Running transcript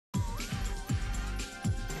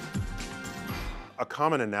A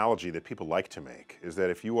common analogy that people like to make is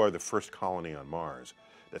that if you are the first colony on Mars,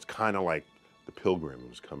 that's kind of like the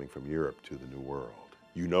Pilgrims coming from Europe to the New World.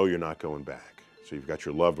 You know you're not going back. So you've got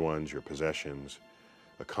your loved ones, your possessions,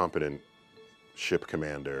 a competent ship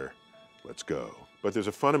commander, let's go. But there's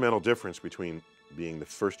a fundamental difference between being the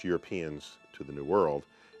first Europeans to the New World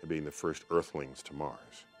and being the first Earthlings to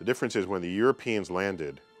Mars. The difference is when the Europeans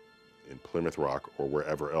landed in Plymouth Rock or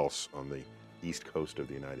wherever else on the east coast of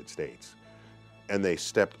the United States, and they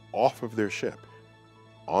stepped off of their ship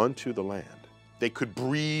onto the land, they could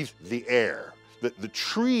breathe the air. The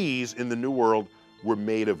trees in the New World were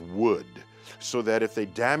made of wood, so that if they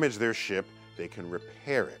damage their ship, they can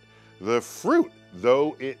repair it. The fruit,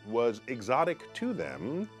 though it was exotic to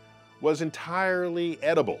them, was entirely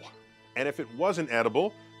edible. And if it wasn't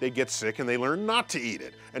edible, they'd get sick and they learn not to eat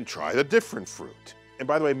it and try the different fruit. And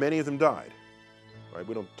by the way, many of them died. Right?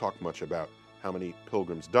 We don't talk much about how many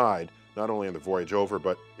pilgrims died, not only on the voyage over,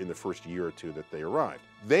 but in the first year or two that they arrived.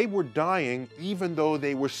 They were dying even though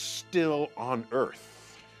they were still on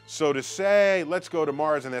Earth. So to say, let's go to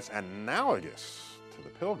Mars and that's analogous to the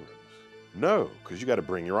Pilgrims, no, because you got to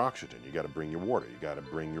bring your oxygen, you got to bring your water, you got to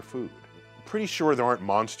bring your food. I'm pretty sure there aren't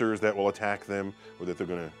monsters that will attack them or that they're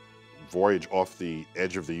going to voyage off the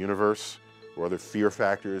edge of the universe or other fear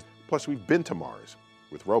factors. Plus, we've been to Mars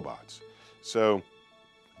with robots. So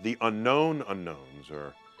the unknown unknowns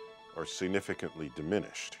are significantly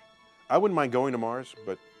diminished. I wouldn't mind going to Mars,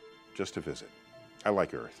 but just to visit. I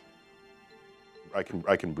like Earth. I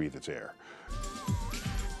can breathe its air.